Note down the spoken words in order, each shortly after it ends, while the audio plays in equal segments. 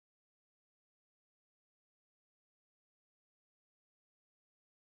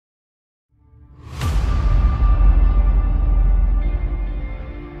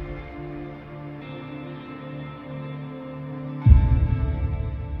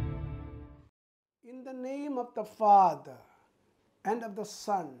the name of the Father, and of the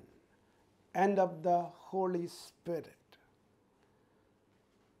Son, and of the Holy Spirit.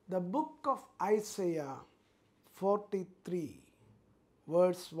 The book of Isaiah 43,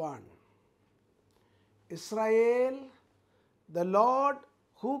 verse 1. Israel, the Lord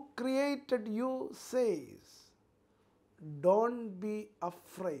who created you says, don't be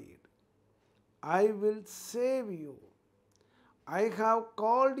afraid. I will save you. I have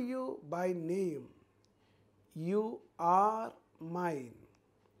called you by name. You are mine.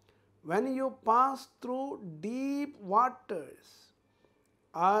 When you pass through deep waters,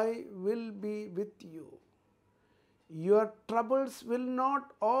 I will be with you. Your troubles will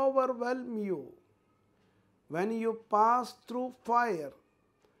not overwhelm you. When you pass through fire,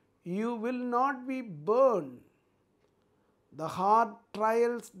 you will not be burned. The hard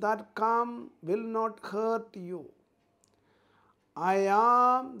trials that come will not hurt you. I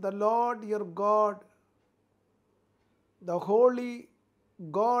am the Lord your God, the Holy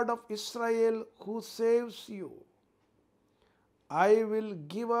God of Israel who saves you. I will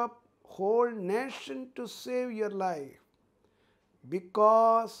give up whole nation to save your life,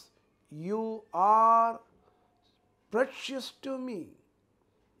 because you are precious to me,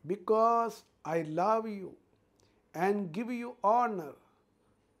 because I love you and give you honor.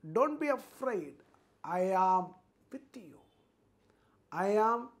 Don't be afraid. I am with you. I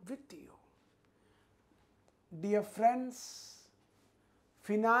am with you. Dear friends,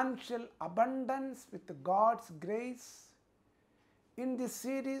 financial abundance with God's grace. In this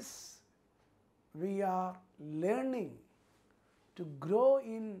series, we are learning to grow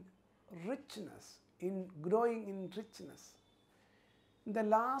in richness, growing in richness. In the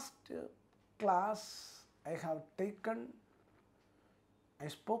last class I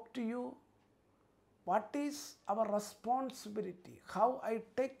spoke to you what is our responsibility, how I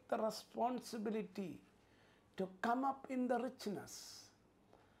take the responsibility to come up in the richness.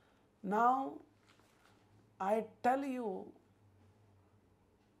 Now I tell you,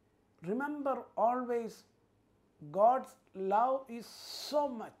 remember always, God's love is so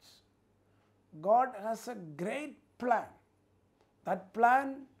much. God has a great plan. That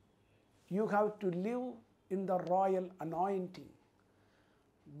plan, you have to live in the royal anointing.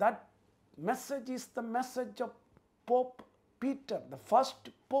 That message is the message of Pope Peter, the first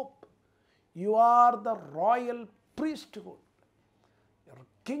Pope. You are the royal priesthood, your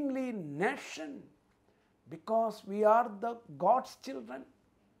kingly nation, because we are the God's children.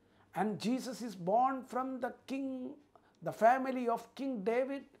 And Jesus is born from the family of King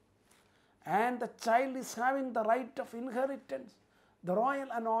David, and the child is having the right of inheritance. The royal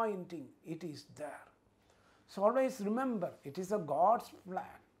anointing, it is there. So always remember, it is a God's plan.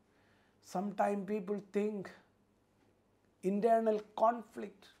 Sometimes people think internal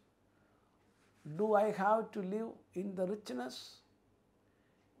conflict. Do I have to live in the richness?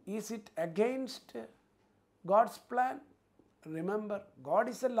 Is it against God's plan? Remember, God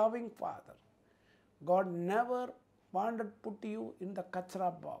is a loving Father. God never wanted to put you in the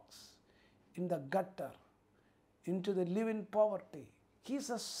kachra box, in the gutter, into the live in poverty. He is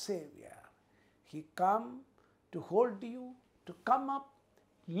a Savior. He come to hold you, to come up,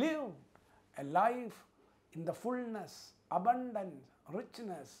 live a life in the fullness, abundance,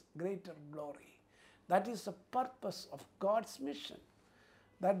 richness, greater glory. That is the purpose of God's mission.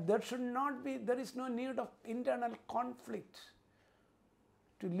 That there is no need of internal conflict.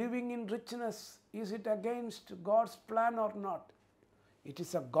 To living in richness, is it against God's plan or not? It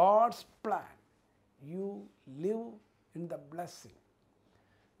is a God's plan. You live in the blessing.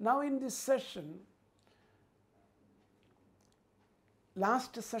 Now in this session,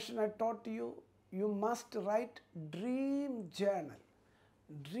 last session I taught you, you must write dream journal.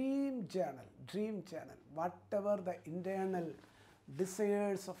 Dream journal, dream journal. Whatever the internal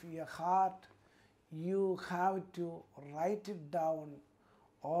desires of your heart, you have to write it down.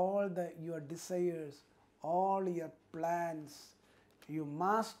 All your desires, all your plans, you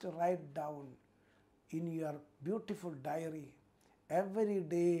must write down in your beautiful diary. Every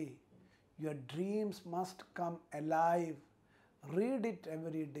day, your dreams must come alive. Read it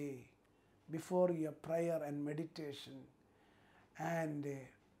every day before your prayer and meditation. And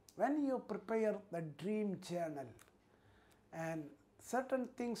when you prepare the dream journal, and certain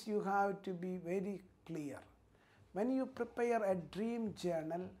things you have to be very clear. When you prepare a dream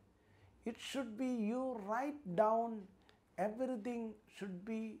journal, it should be you write down everything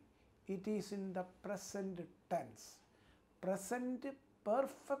it is in the present tense. Present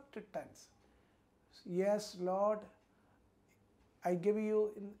perfect tense. Yes, Lord, I give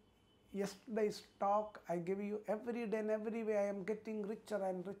you in yesterday's talk, I give you every day and every way I am getting richer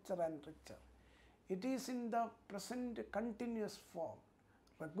and richer and richer. It is in the present continuous form.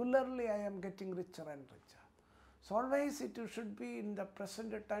 Regularly I am getting richer and richer. So always it should be in the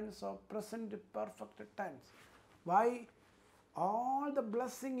present tense or present perfect tense. Why? All the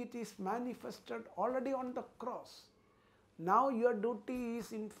blessing it is manifested already on the cross. Now your duty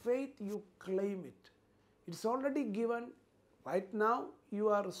is in faith, you claim it. It's already given. Right now you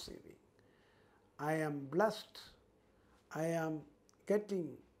are receiving. I am blessed. I am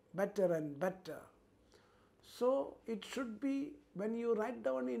getting better and better. So it should be, when you write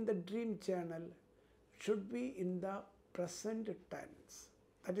down in the dream journal, it should be in the present tense.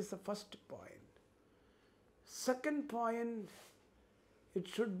 That is the first point. Second point, it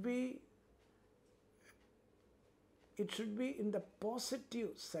should be in the positive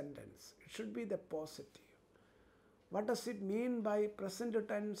sentence. It should be the positive. What does it mean by present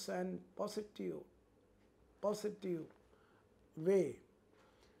tense and positive way?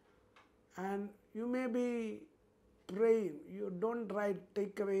 And you may be praying, you don't write,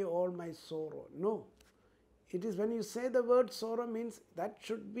 take away all my sorrow. No. It is when you say the word sorrow means that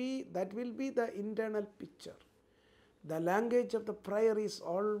will be the internal picture. The language of the prayer is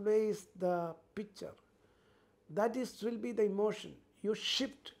always the picture. That will be the emotion. You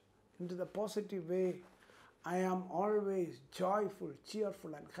shift into the positive way. I am always joyful,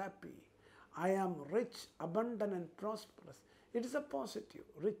 cheerful and happy. I am rich, abundant and prosperous. It is a positive,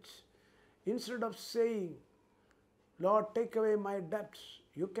 rich. Instead of saying, Lord, take away my debts,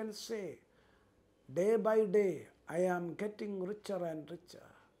 you can say, day by day, I am getting richer and richer.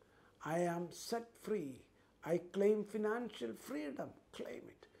 I am set free. I claim financial freedom. Claim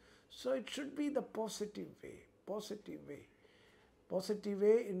it. So it should be the positive way. Positive way. Positive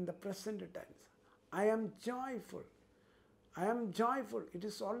way in the present tense. I am joyful. I am joyful. It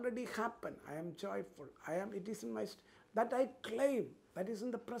is already happened. I am joyful. It is in my, that I claim. That is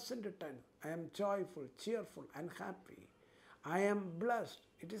in the present tense. I am joyful, cheerful and happy. I am blessed.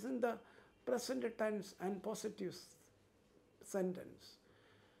 It is in the present tense and positive sentence.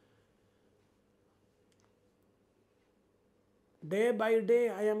 Day by day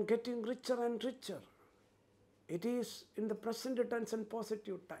I am getting richer and richer. It is in the present tense and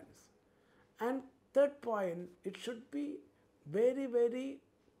positive tense. And third point, it should be very, very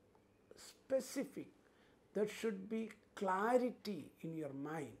specific. There should be clarity in your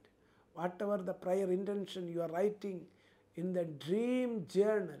mind. Whatever the prior intention you are writing in the dream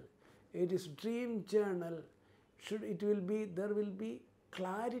journal, it is dream journal, there will be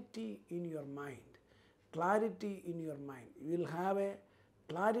clarity in your mind. Clarity in your mind. You will have a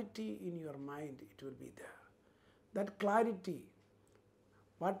clarity in your mind, it will be there. That clarity,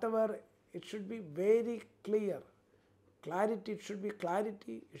 whatever, it should be very clear. Clarity, it should be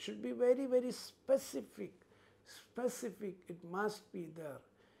clarity. It should be very, very specific. Specific, it must be there.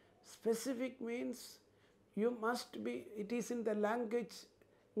 Specific means you must be, it is in the language,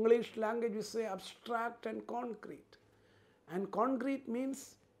 English language we say abstract and concrete. And concrete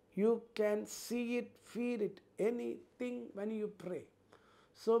means you can see it, feel it, anything when you pray.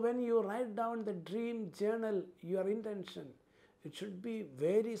 So when you write down the dream journal, your intention, it should be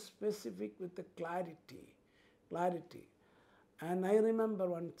very specific with the clarity. Clarity. And I remember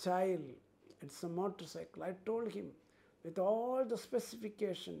one child, it's a motorcycle, I told him, with all the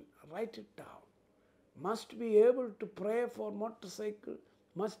specification, write it down. Must be able to pray for motorcycle,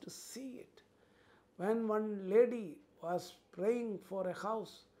 must see it. When one lady was praying for a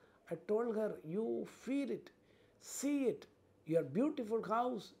house, I told her, you feel it, see it, your beautiful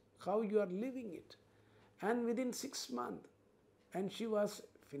house, how you are living it. And within 6 months, and she was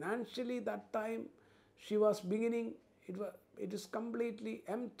financially that time, she was beginning, it is completely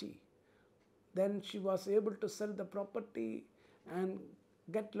empty. Then she was able to sell the property and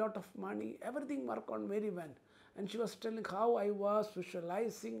get lot of money. Everything worked on very well. And she was telling how I was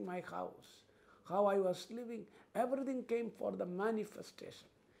visualizing my house, how I was living. Everything came for the manifestation.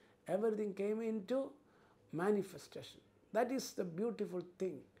 Everything came into manifestation. That is the beautiful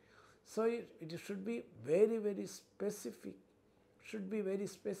thing. So it should be very, very specific. Should be very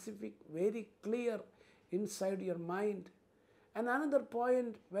specific, very clear inside your mind. And another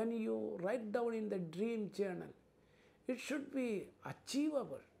point, when you write down in the dream journal, it should be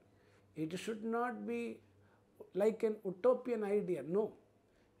achievable. It should not be like an utopian idea. No.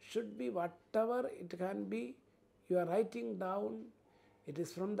 Should be whatever it can be, you are writing down. It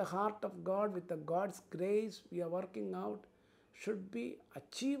is from the heart of God, with the God's grace we are working out. Should be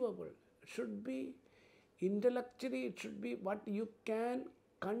achievable. Should be intellectually, it should be what you can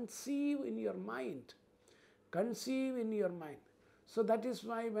conceive in your mind. Conceive in your mind. So that is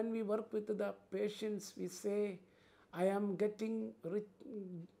why when we work with the patients, we say, I am getting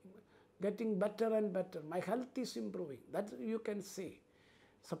getting better and better. My health is improving. That you can say.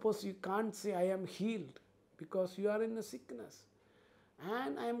 Suppose you can't say I am healed because you are in a sickness.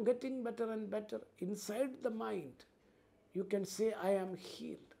 And I am getting better and better. Inside the mind, you can say I am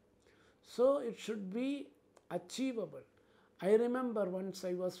healed. So it should be achievable. I remember once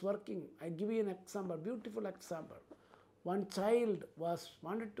I was working, I give you an example, beautiful example. One child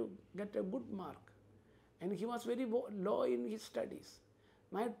wanted to get a good mark and he was very low in his studies.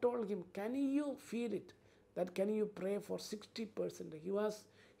 And I told him, can you feel it? That can you pray for 60%?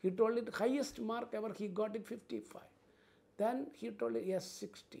 He told it highest mark ever, he got it 55. Then he told it, yes,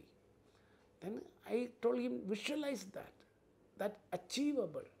 60. Then I told him, visualize that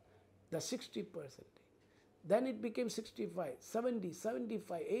achievable, the 60%. Then it became 65, 70,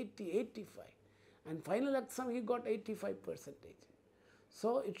 75, 80, 85. And final exam he got 85%.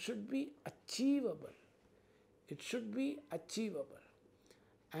 So it should be achievable. It should be achievable.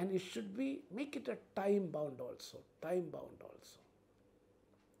 And it should be, make it a time bound also. Time bound also.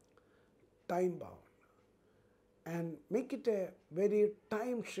 Time bound. And make it a very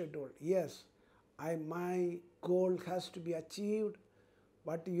time schedule. Yes, my goal has to be achieved,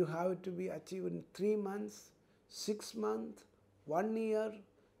 but you have to be achieved in 3 months, 6 months, 1 year,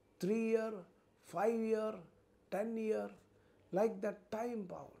 3 year, 5 year, 10 year, like that time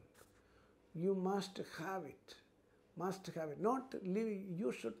bound. You must have it. Must have it.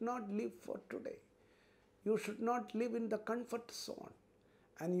 You should not live for today. You should not live in the comfort zone.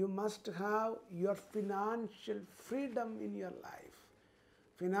 And you must have your financial freedom in your life.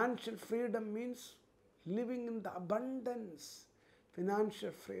 Financial freedom means living in the abundance.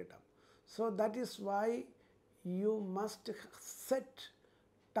 Financial freedom. So that is why you must set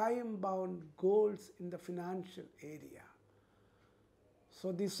time-bound goals in the financial area.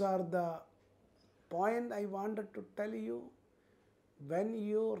 So these are the points I wanted to tell you. When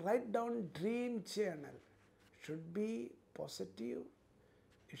you write down dream journal, should be positive.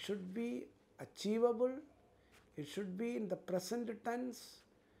 It should be achievable. It should be in the present tense.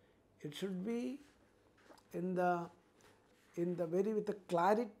 It should be in the with the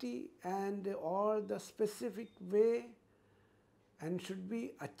clarity and all the specific way, and should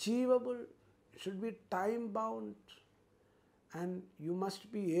be achievable. It should be time bound, and you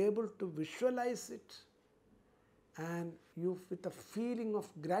must be able to visualize it, and you, with a feeling of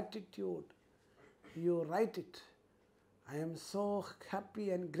gratitude, you write it. I am so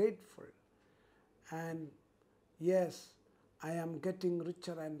happy and grateful, and yes, I am getting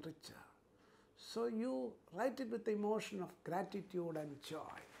richer and richer. So you write it with the emotion of gratitude and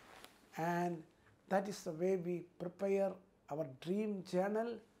joy, and that is the way we prepare our dream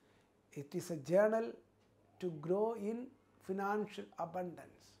journal. It is a journal to grow in financial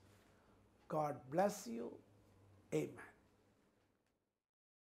abundance. God bless you. Amen.